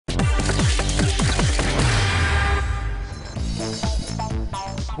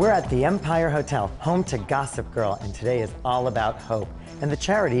We're at the Empire Hotel, home to Gossip Girl, and today is all about hope. And the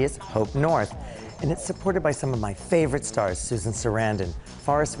charity is Hope North. And it's supported by some of my favorite stars, Susan Sarandon,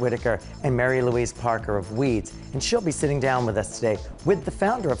 Forrest Whitaker, and Mary Louise Parker of Weeds. And she'll be sitting down with us today with the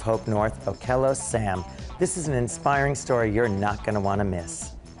founder of Hope North, Okello Sam. This is an inspiring story you're not going to want to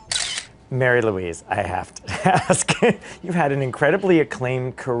miss. Mary Louise, I have to ask, you've had an incredibly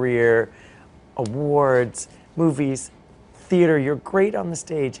acclaimed career, awards, movies, theater, you're great on the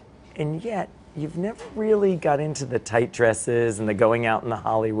stage, and yet you've never really got into the tight dresses and the going out in the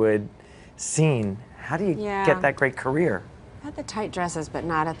Hollywood scene. How do you get that great career? I had the tight dresses, but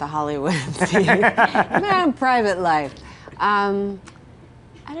not at the Hollywood scene. In my own private life. I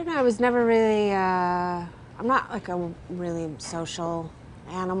don't know, I was never really, I'm not like a really social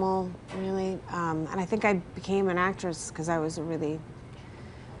animal, really. And I think I became an actress because I was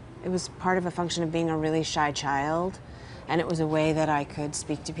it was part of a function of being a really shy child. And it was a way that I could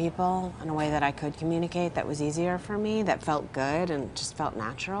speak to people, and a way that I could communicate that was easier for me, that felt good and just felt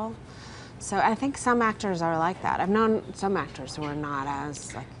natural. So I think some actors are like that. I've known some actors who are not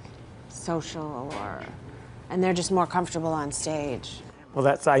as like social, and they're just more comfortable on stage.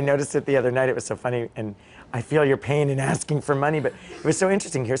 Well, I noticed it the other night. It was so funny, and I feel your pain in asking for money, but it was so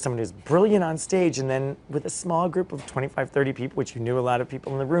interesting. Here's someone who's brilliant on stage, and then with a small group of 25, 30 people, which you knew a lot of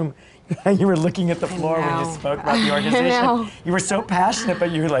people in the room, you were looking at the floor when you spoke about the organization. You were so passionate,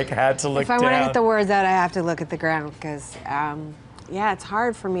 but you like had to look down. If I want to get the words out, I have to look at the ground, because yeah, it's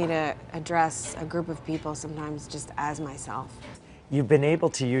hard for me to address a group of people sometimes just as myself. You've been able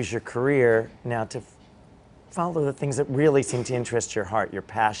to use your career now to follow the things that really seem to interest your heart, your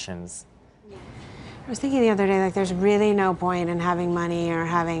passions. I was thinking the other day, like, there's really no point in having money or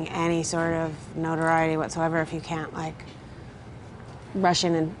having any sort of notoriety whatsoever if you can't, like, rush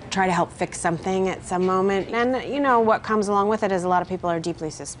in and try to help fix something at some moment. And, you know, what comes along with it is a lot of people are deeply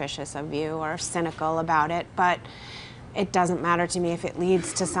suspicious of you or cynical about it, but it doesn't matter to me if it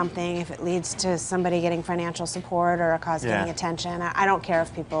leads to something, if it leads to somebody getting financial support or a cause getting attention. I don't care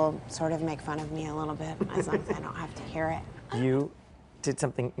if people sort of make fun of me a little bit, as long as I don't have to hear it. You did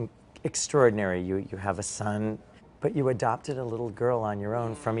something extraordinary. You have a son, but you adopted a little girl on your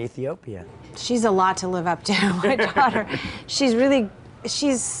own from Ethiopia. She's a lot to live up to, my daughter. She's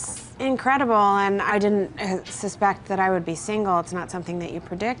incredible, and I didn't suspect that I would be single. It's not something that you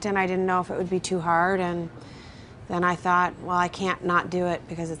predict, and I didn't know if it would be too hard, and then I thought, well, I can't not do it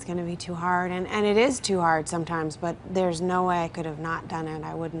because it's going to be too hard, and it is too hard sometimes, but there's no way I could have not done it.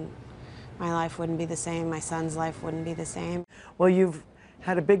 My life wouldn't be the same, my son's life wouldn't be the same. Well, you've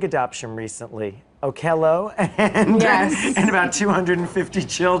had a big adoption recently, Okello, and about 250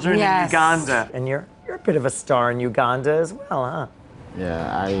 children in Uganda. And you're a bit of a star in Uganda as well, huh?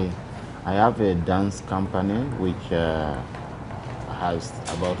 Yeah, I have a dance company which has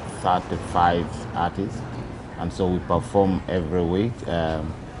about 35 artists, and so we perform every week. I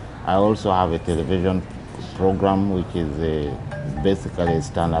also have a television program which is basically a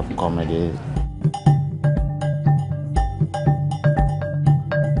stand-up comedy.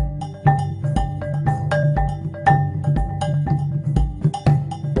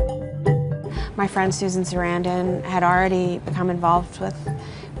 My friend Susan Sarandon had already become involved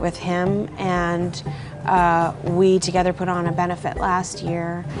with him, and we together put on a benefit last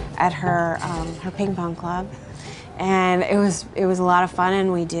year at her ping pong club, and it was a lot of fun.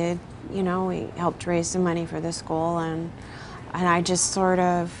 And we did, you know, we helped raise some money for the school, and I just sort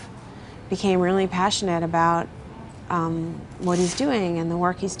of became really passionate about what he's doing and the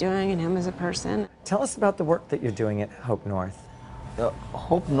work he's doing and him as a person. Tell us about the work that you're doing at Hope North.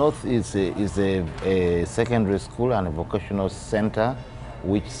 Hope North is a secondary school and a vocational center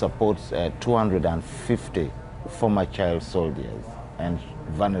which supports 250 former child soldiers and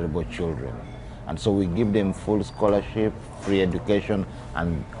vulnerable children. And so we give them full scholarship, free education,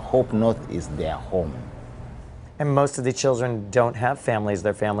 and Hope North is their home. And most of the children don't have families.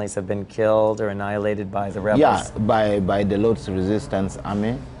 Their families have been killed or annihilated by the rebels. Yeah, by the Lord's Resistance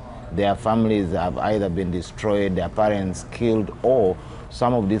Army. Their families have either been destroyed, their parents killed, or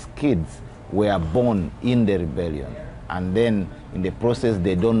some of these kids were born in the rebellion. And then in the process,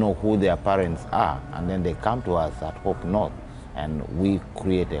 they don't know who their parents are. And then they come to us at Hope North, and we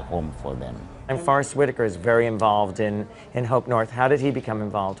create a home for them. And Forrest Whitaker is very involved in Hope North. How did he become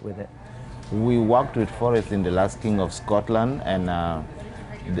involved with it? We worked with Forrest in The Last King of Scotland, and I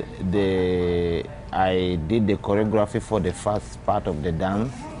did the choreography for the first part of the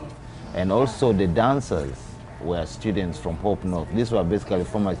dance. And also the dancers were students from Hope North. These were basically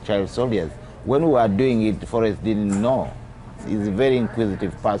former child soldiers. When we were doing it, Forrest didn't know. He's a very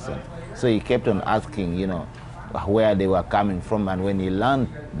inquisitive person. So he kept on asking, you know, where they were coming from, and when he learned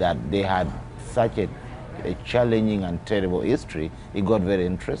that they had such a challenging and terrible history, he got very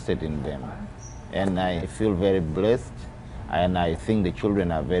interested in them. And I feel very blessed, and I think the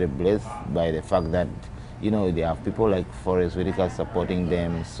children are very blessed by the fact that, you know, they have people like Forrest Whitaker supporting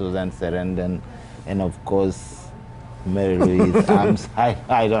them, Susan Sarandon, and of course, Mary Louise.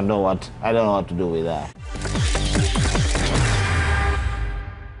 I don't know what to do with that.